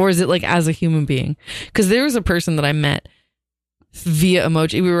 Or is it like as a human being? Because there was a person that I met via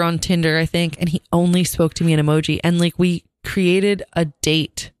emoji. We were on Tinder, I think, and he only spoke to me in emoji. And like we created a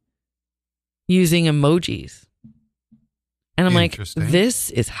date using emojis. And I'm like, this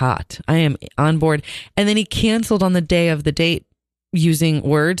is hot. I am on board. And then he canceled on the day of the date using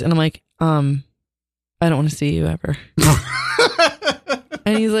words. And I'm like, I don't want to see you ever.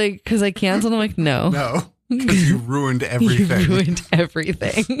 And he's like, because I canceled? I'm like, no. No. Because you ruined everything. You ruined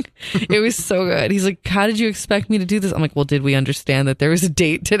everything. It was so good. He's like, how did you expect me to do this? I'm like, well, did we understand that there was a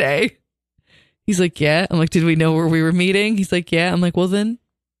date today? He's like, yeah. I'm like, did we know where we were meeting? He's like, yeah. I'm like, well, then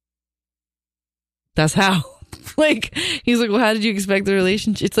that's how. Like, he's like, well, how did you expect the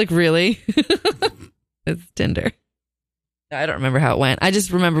relationship? It's like, really? It's Tinder. I don't remember how it went. I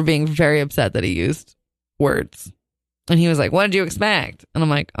just remember being very upset that he used words. And he was like, what did you expect? And I'm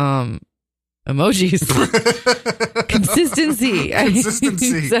like, emojis. Consistency.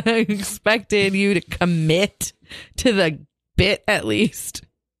 Consistency. I expected you to commit to the bit at least.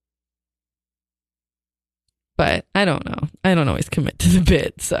 But I don't know. I don't always commit to the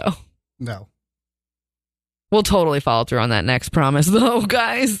bit, so. No. We'll totally follow through on that next promise, though,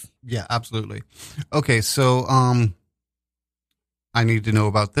 guys. Yeah, absolutely. Okay, so I need to know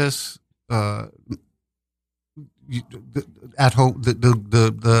about this. At home,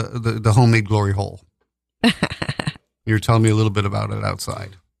 the homemade glory hole. You're telling me a little bit about it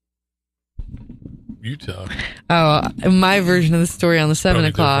outside. You talk. Oh, my version of the story on the 7 Probably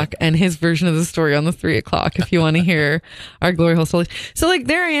o'clock and his version of the story on the 3 o'clock, if you want to hear our glory hole story. So, like,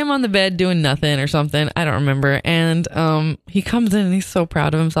 there I am on the bed doing nothing or something. I don't remember. And he comes in and he's so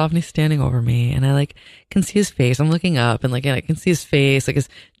proud of himself and he's standing over me. And I, like, can see his face. I'm looking up and, like, I can see his face, like, his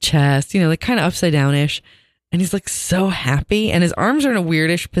chest, you know, like, kind of upside down-ish. And he's, like, so happy. And his arms are in a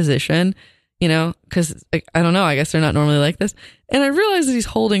weirdish position, you know, because, like, I don't know. I guess they're not normally like this. And I realize that he's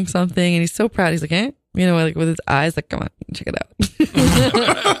holding something and he's so proud. He's like, eh? You know, like with his eyes, like, come on, check it out.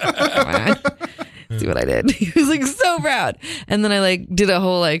 Come on. See what I did. He was like so proud. And then I like did a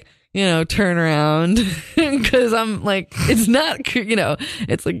whole like, you know, turn around because I'm like, it's not, you know,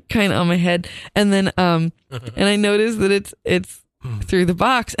 it's like kind of on my head. And then, and I noticed that it's through the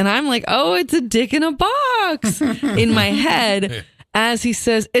box and I'm like, oh, it's a dick in a box in my head as he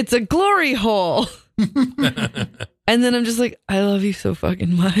says, it's a glory hole. And then I'm just like, I love you so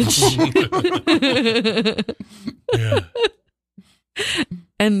fucking much. Yeah.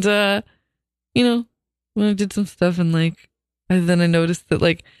 And, you know, when I did some stuff and like, then I noticed that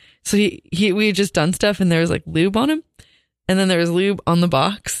like, so we had just done stuff and there was like lube on him. And then there was lube on the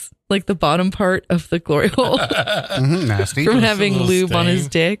box, like the bottom part of the glory hole. Nasty. From having lube stain. on his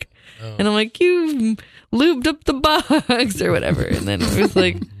dick. Oh. And I'm like, you lubed up the box or whatever. And then it was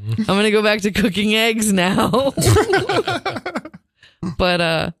like, I'm going to go back to cooking eggs now. But,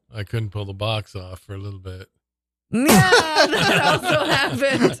 I couldn't pull the box off for a little bit. yeah, that also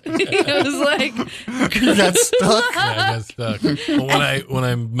happened. It was like, You got stuck. Yeah, I got stuck. But when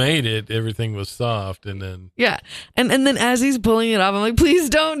I made it, everything was soft, and then yeah. And then as he's pulling it off, I'm like, please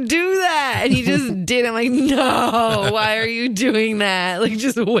don't do that. And he just did. I'm like, no, why are you doing that? Like,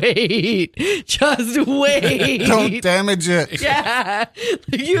 just wait. Just wait. Don't damage it. Yeah.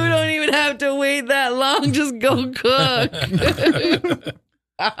 You don't even have to wait that long. Just go cook.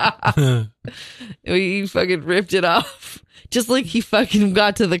 He fucking ripped it off. Just like he fucking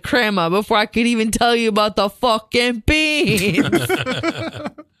got to the crema before I could even tell you about the fucking beans.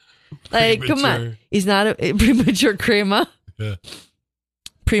 Like, come on. He's not a premature crema. Yeah.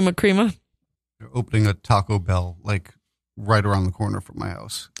 Prima crema. They're opening a Taco Bell like right around the corner from my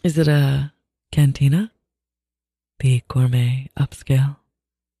house. Is it a cantina? The gourmet upscale?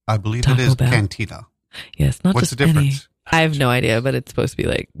 I believe Taco it is Bell. Cantina. Yes, not What's just the difference? I have no idea, but it's supposed to be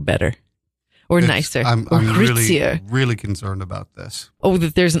like better or It's- nicer I'm or really, ritzier. really concerned about this. Oh,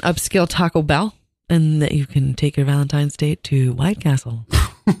 that there's an upscale Taco Bell and that you can take your Valentine's date to White Castle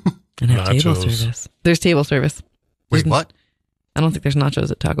and have table Nachos. service. There's table service. Wait, what? I don't think there's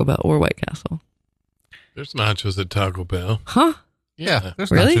nachos at Taco Bell or White Castle. there's nachos at Taco Bell. Huh? Yeah,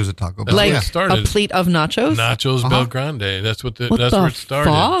 there's Really? nachos at Taco Bell. That's Like where it started. a plate of nachos? Nachos Uh-huh. Bel Grande. That's what What that's the where it started.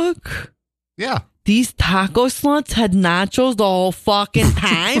 fuck? Yeah. These taco sluts had nachos the whole fucking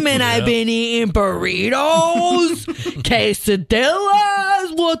time, and I've been eating burritos,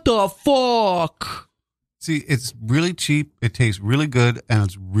 quesadillas. What the fuck? See, it's really cheap, it tastes really good, and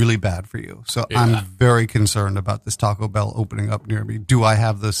it's really bad for you. So Yeah. I'm very concerned about this Taco Bell opening up near me. Do I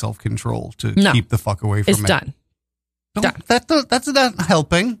have the self-control to No. keep the fuck away from It's it? done. Don't- that's not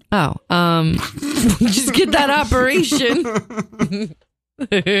helping. Oh, just get that operation.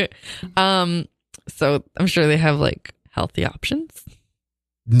 So I'm sure they have like healthy options.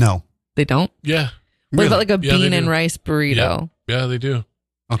 No. They don't. Yeah. What about like a Yeah, they bean and do. rice burrito? Yeah, they do.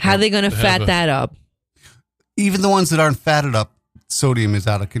 Okay. How are they going to They have fat a- that up? Even the ones that aren't fatted up, sodium is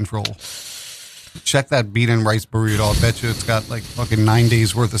out of control. Check that bean and rice burrito. I'll bet you it's got like fucking 9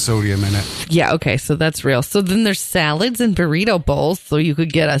 days worth of sodium in it. Yeah, okay, so that's real. So then there's salads and burrito bowls, so you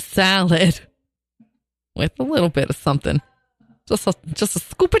could get a salad with a little bit of something. Just a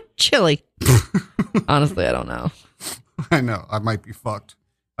scoop of chili. Honestly, I don't know. I know. I might be fucked.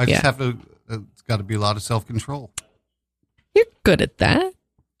 I just Yeah. have to, it's got to be a lot of self-control. You're good at that.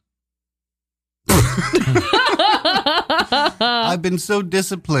 I've been so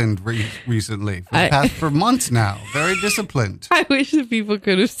disciplined recently for months now. Very disciplined. I wish that people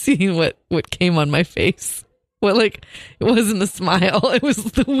could have seen what came on my face. What, like, it wasn't a smile. It was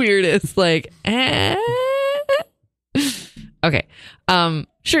the weirdest, like, eh. Okay.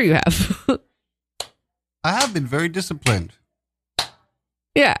 Sure you have. I have been very disciplined.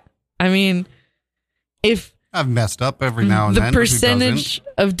 Yeah. I mean, if I've messed up every now and the then. but who percentage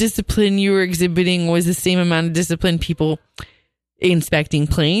doesn't? of discipline you were exhibiting was the same amount of discipline people inspecting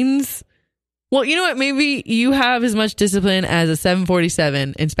planes. Well, you know what? Maybe you have as much discipline as a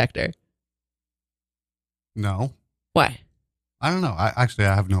 747 inspector. No. Why? I don't know. I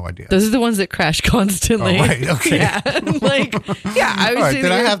have no idea. Those are the ones that crash constantly. Oh, right. Okay. Yeah. I would All right, say then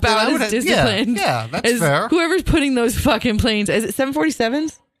that I you're have- then I about would as have- disciplined. yeah, that's as fair. Whoever's putting those fucking planes. Is it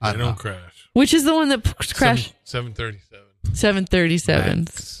 747s? I They don't don't know. crash. Which is the one that crashed? 737.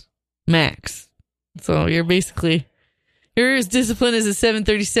 737s. Max. So you're as disciplined as a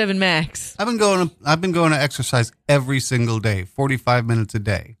 737 Max. I've been going to exercise every single day, 45 minutes a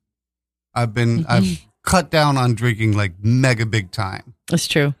day. I've cut down on drinking like mega big time. That's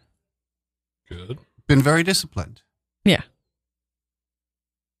true. Good. Been very disciplined. Yeah.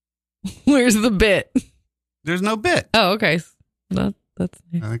 Where's the bit? There's no bit. Oh, okay. That's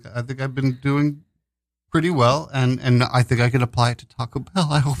nice. I think I've been doing pretty well, and I think I can apply it to Taco Bell.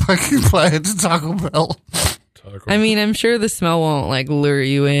 I hope I can apply it to Taco Bell. I mean, I'm sure the smell won't like lure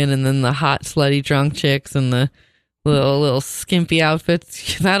you in, and then the hot, slutty, drunk chicks and the little skimpy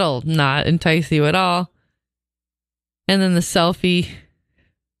outfits, that'll not entice you at all. And then the selfie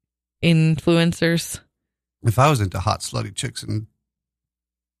influencers. If I was into hot, slutty chicks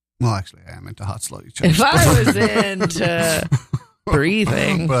well, actually, I am into hot, slutty chicks. If I was into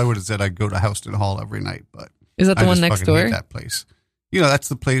breathing. But I would have said I'd go to Houston Hall every night. But Is that the I one just next fucking hate door? that place. You know, that's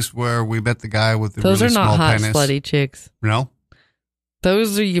the place where we met the guy with the Those really are not small hot, penis. slutty chicks. No?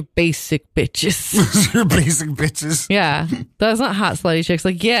 Those are your basic bitches. Those are your basic bitches. Yeah. That's not hot, slutty chicks.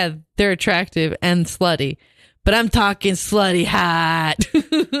 Like, yeah, they're attractive and slutty, but I'm talking slutty hot.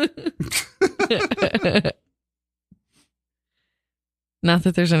 Not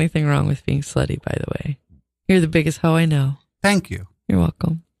that there's anything wrong with being slutty, by the way. You're the biggest hoe I know. Thank you. You're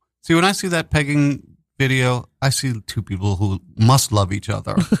welcome. See, when I see that pegging video, I see two people who must love each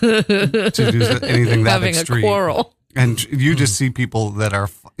other to do anything that Having extreme. a quarrel. And you just see people that are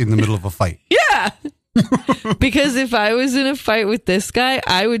in the middle of a fight. Yeah. Because if I was in a fight with this guy,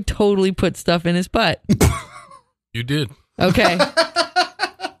 I would totally put stuff in his butt. You did. Okay.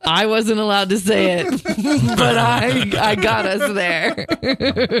 I wasn't allowed to say it, but I got us there.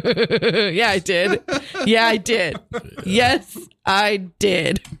 Yeah, I did. Yeah, I did. Yes, I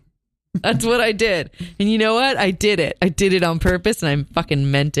did. That's what I did. And you know what? I did it. I did it on purpose, and I fucking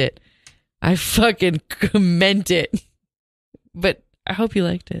meant it. I fucking meant it. But I hope you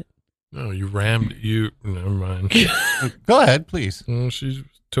liked it. No, you rammed you. Never mind. Go ahead, please. Oh, she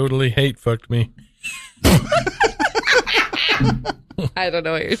totally hate fucked me. I don't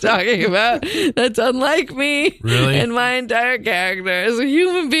know what you're talking about. That's unlike me. Really? And my entire character as a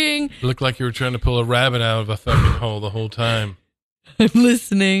human being. It looked like you were trying to pull a rabbit out of a fucking hole the whole time. I'm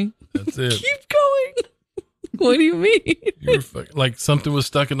listening. That's it. Keep going. What do you mean? You were like something was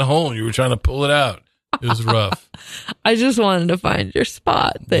stuck in the hole and you were trying to pull it out. It was rough. I just wanted to find your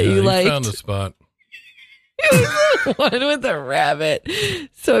spot that you liked. found the spot. It was the one with the rabbit.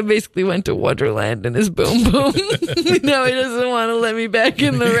 So I basically went to Wonderland and his boom boom. Now he doesn't want to let me back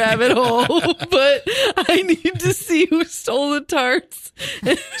in the rabbit hole. But I need to see who stole the tarts.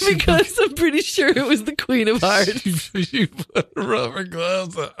 Because I'm pretty sure it was the Queen of Hearts. You put rubber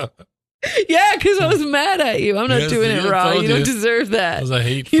gloves on. Yeah, because I was mad at you. I'm not doing it raw. You don't deserve that. It was a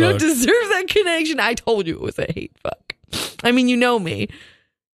hate You fuck. don't deserve that connection. I told you it was a hate fuck. I mean, you know me.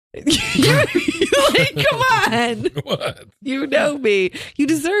 Like, come on. What? You know me. You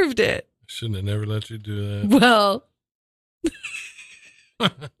deserved it. Shouldn't have never let you do that. Well,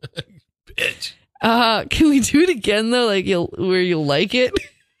 Bitch. can we do it again though? Like where you'll like it?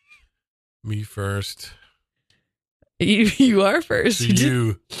 Me first. You are first. To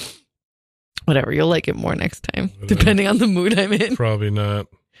you. Whatever. You'll like it more next time, depending on the mood I'm in. Probably not.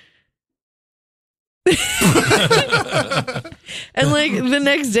 And like the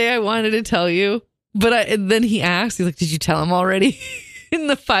next day, I wanted to tell you, but then he asked, he's like, "Did you tell him already?" In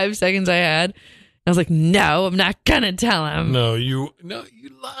the 5 seconds I had, I was like, "No, I'm not gonna tell him." No, you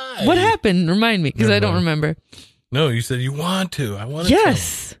lied. What happened? Remind me, because I don't remember. No, you said you want to. I want to.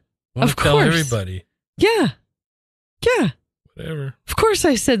 Yes, tell him. of Tell course. everybody. Yeah. Whatever. Of course,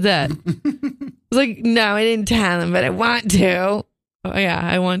 I said that. I was like, "No, I didn't tell him, but I want to." Oh yeah,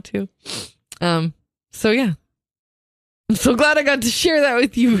 I want to. So yeah. I'm so glad I got to share that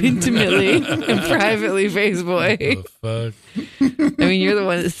with you intimately and privately, Face Boy. The fuck? I mean, you're the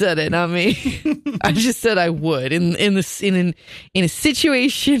one that said it, not me. I just said I would in a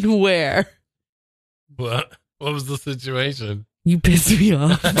situation where What was the situation? you pissed me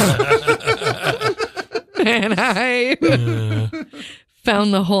off. And I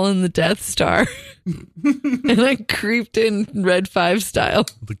found the hole in the Death Star. And I creeped in Red 5 style.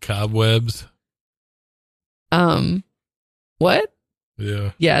 The cobwebs. What?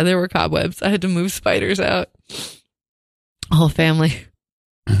 Yeah. Yeah, there were cobwebs. I had to move spiders out. Whole family.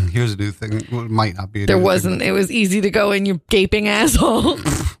 Here's a new thing. Well, it might not be. There wasn't. It was easy to go in, you gaping asshole.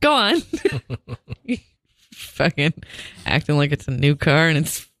 Go on. Fucking acting like it's a new car and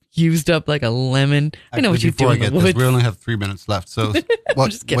it's used up like a lemon. I know what you do Before I in the get woods. this, we only have 3 minutes left. So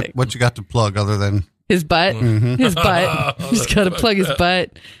what you got to plug other than His butt. Mhm. His butt. Just got to plug his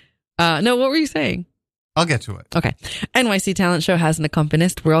butt. No, what were you saying? I'll get to it. Okay. NYC Talent Show has an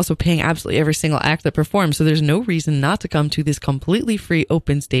accompanist. We're also paying absolutely every single act that performs, so there's no reason not to come to this completely free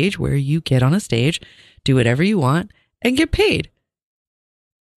open stage where you get on a stage, do whatever you want, and get paid.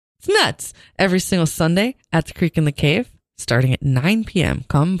 It's nuts. Every single Sunday at the Creek in the Cave, starting at 9 p.m.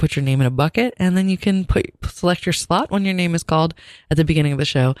 Come, put your name in a bucket, and then you can select your slot when your name is called at the beginning of the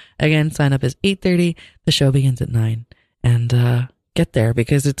show. Again, sign up is 8:30. The show begins at 9. And, get there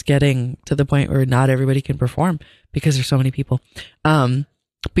because it's getting to the point where not everybody can perform because there's so many people. But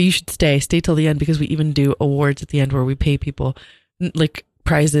you should stay till the end because we even do awards at the end where we pay people like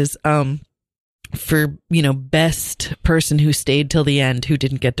prizes, for, best person who stayed till the end who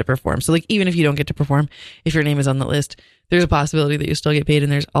didn't get to perform. So like, even if you don't get to perform, if your name is on the list, there's a possibility that you still get paid and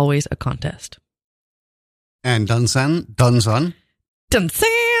there's always a contest. And Dunsan,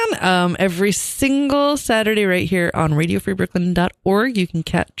 every single Saturday right here on radiofreebrooklyn.org. You can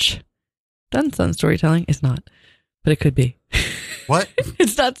catch Dunsun storytelling. It's not, but it could be. What?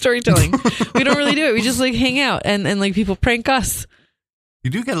 It's not storytelling. We don't really do it. We just like hang out and like people prank us. You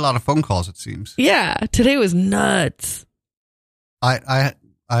do get a lot of phone calls, it seems. Yeah. Today was nuts. I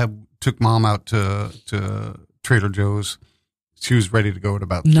took Mom out to Trader Joe's. She was ready to go at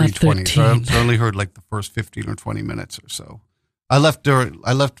about 3:20. So I only heard like the first 15 or 20 minutes or so. I left while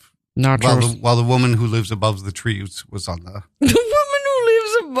the woman who lives above the tree was on the... The woman who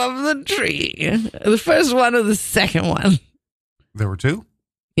lives above the tree. The first one or the second one? There were two?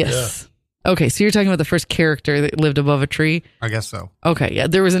 Yes. Yeah. Okay, so you're talking about the first character that lived above a tree? I guess so. Okay, yeah,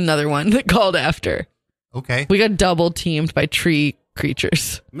 there was another one that called after. Okay. We got double teamed by tree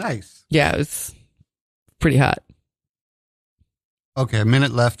creatures. Nice. Yeah, it was pretty hot. Okay, a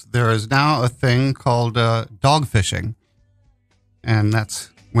minute left. There is now a thing called dog fishing. And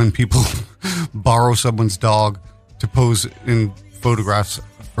that's when people borrow someone's dog to pose in photographs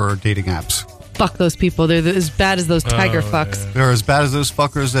for dating apps. Fuck those people. They're as bad as those tiger fucks. Yeah. They're as bad as those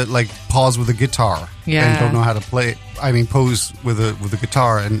fuckers that like pause with a guitar and don't know how to play. I mean, pose with a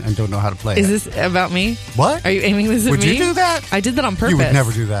guitar and don't know how to play. Is this about me? What? Are you aiming this at me? Would you do that? I did that on purpose. You would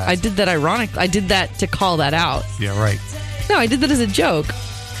never do that. I did that ironically. I did that to call that out. Yeah, right. No, I did that as a joke.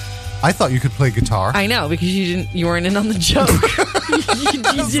 I thought you could play guitar. I know, because you weren't in on the joke.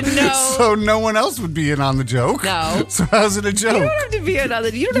 you didn't know. So no one else would be in on the joke. No. So how's it a joke? You don't have to be in on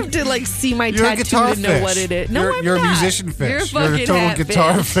it. You don't have to like see my You're tattoo a guitar to know fish. what it is. No, you're I'm a not. musician fish. You're a fucking total hat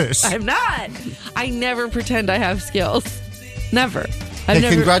guitar fish. I'm not. I never pretend I have skills. Never.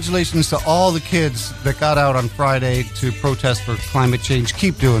 Congratulations to all the kids that got out on Friday to protest for climate change.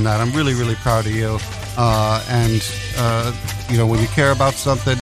 Keep doing that. I'm really, really proud of you. And when you care about something,